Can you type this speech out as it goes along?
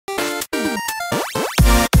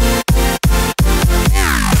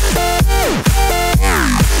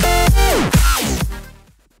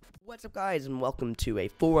guys, and welcome to a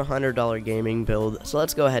 $400 gaming build. So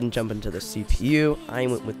let's go ahead and jump into the CPU. I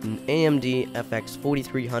went with an AMD FX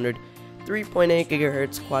 4300 3.8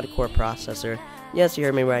 GHz quad-core processor. Yes, you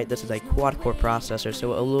heard me right, this is a quad-core processor,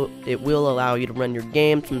 so it will allow you to run your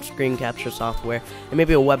games from screen capture software and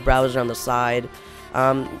maybe a web browser on the side.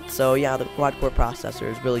 So yeah, the quad-core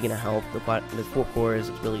processor is really going to help. The 4 cores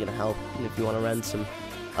is really going to help if you want to run some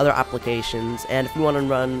other applications, and if you want to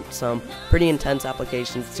run some pretty intense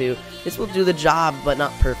applications too. This will do the job, but not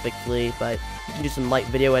perfectly. But you can do some light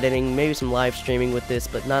video editing, maybe some live streaming with this,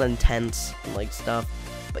 but not intense like stuff.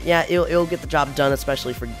 But yeah, it'll get the job done,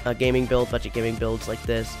 especially for a gaming build, budget gaming builds like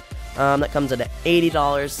this. That comes at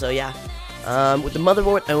 $80. So yeah. With the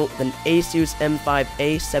motherboard, I went with an Asus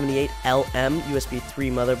M5A78LM USB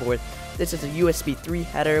 3 motherboard. This is a USB 3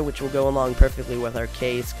 header, which will go along perfectly with our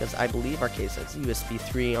case, because I believe our case has USB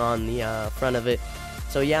 3 on the front of it.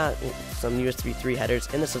 So yeah, some USB 3 headers,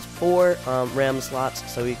 and this is 4 RAM slots,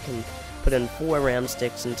 so we can put in 4 RAM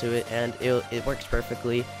sticks into it, and it works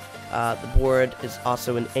perfectly. The board is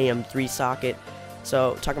also an AM3 socket.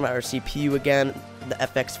 So talking about our CPU again, the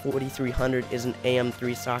FX 4300 is an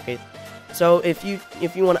AM3 socket. So if you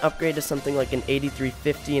want to upgrade to something like an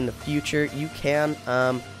 8350 in the future, you can.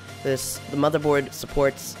 The motherboard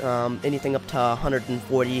supports anything up to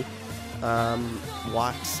 140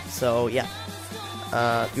 watts. So yeah,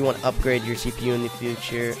 if you want to upgrade your CPU in the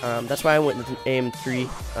future, that's why I went with an AM3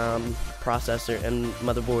 processor and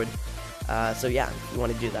motherboard. So yeah, if you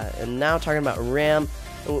want to do that. And now talking about RAM,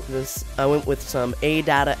 I went with some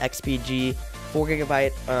ADATA XPG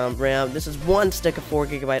 4GB RAM. This is one stick of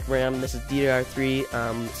 4GB RAM. This is DDR3,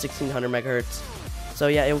 1600 megahertz. So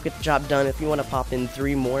yeah, it will get the job done. If you want to pop in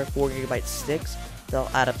 3 more 4GB sticks, they'll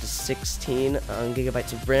add up to 16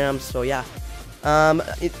 gigabytes of RAM. So yeah, 4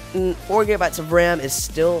 gigabytes of RAM is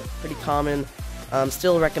still pretty common,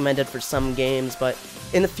 still recommended for some games, but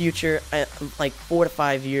in the future, like 4 to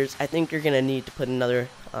 5 years, I think you're gonna need to put another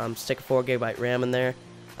stick of 4 gigabyte RAM in there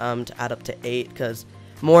to add up to 8, because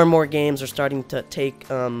more and more games are starting to take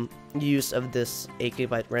use of this 8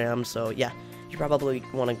 gigabyte RAM. So yeah, you probably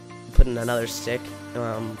want to put in another stick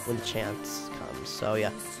when the chance comes. So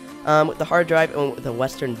yeah, with the hard drive, I went with the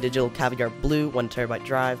Western Digital Caviar Blue 1TB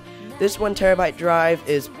drive. This 1TB drive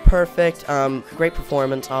is perfect, great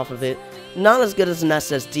performance off of it. Not as good as an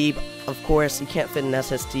SSD, but of course you can't fit an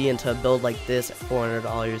SSD into a build like this at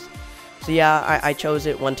 $400. So yeah, I chose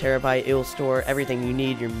it, 1TB. It will store everything you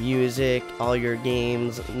need, your music, all your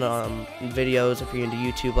games, videos if you're into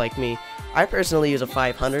YouTube like me. I personally use a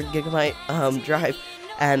 500 gigabyte drive,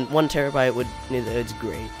 and 1TB it's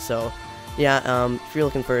great. So yeah, if you're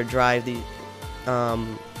looking for a drive, the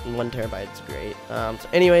 1TB is great. So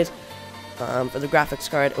anyways, for the graphics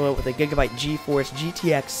card, I went with a Gigabyte GeForce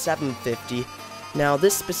GTX 750. Now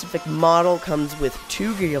this specific model comes with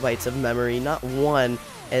 2 gigabytes of memory, not 1,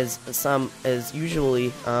 as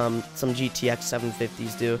usually some GTX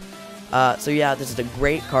 750s do. So yeah, this is a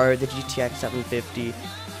great card, the GTX 750.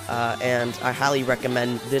 And I highly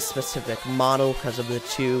recommend this specific model because of the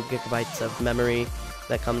 2 gigabytes of memory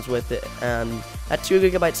that comes with it. And that 2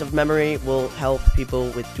 gigabytes of memory will help people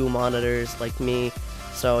with dual monitors like me.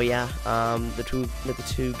 So yeah, the 2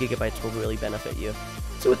 gigabytes will really benefit you.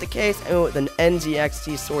 So with the case, I went with an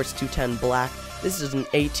NZXT Source 210 Black. This is an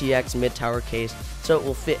ATX mid-tower case, so it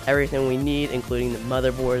will fit everything we need, including the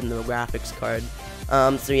motherboard and the graphics card.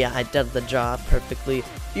 So yeah, I did the job perfectly.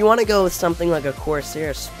 If you want to go with something like a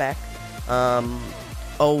Corsair spec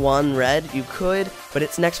 01 red, you could, but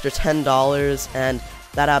it's an extra $10, and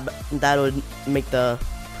that would make the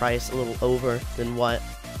price a little over than what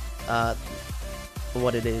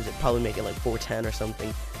it is. It'd probably make it like $410 or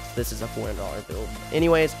something. So this is a $400 build.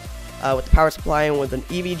 Anyways, with the power supply, and with an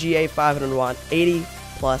EVGA 500 watt 80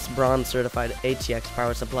 plus bronze certified ATX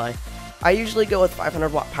power supply. I usually go with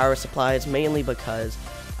 500 watt power supplies, mainly because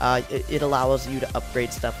it allows you to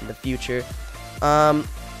upgrade stuff in the future.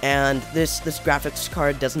 And this graphics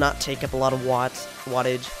card does not take up a lot of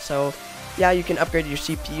wattage, so yeah, you can upgrade your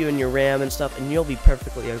CPU and your RAM and stuff, and you'll be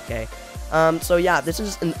perfectly okay. So yeah, this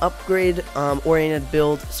is an upgrade oriented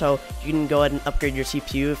build, so you can go ahead and upgrade your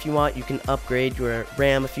CPU if you want. You can upgrade your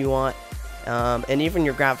RAM if you want, and even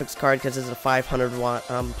your graphics card, because it's a 500 watt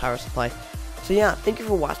power supply. So yeah, thank you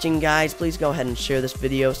for watching, guys. Please go ahead and share this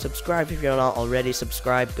video. Subscribe if you're not already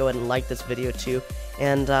subscribed. Go ahead and like this video too,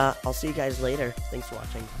 and I'll see you guys later. Thanks for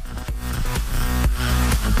watching.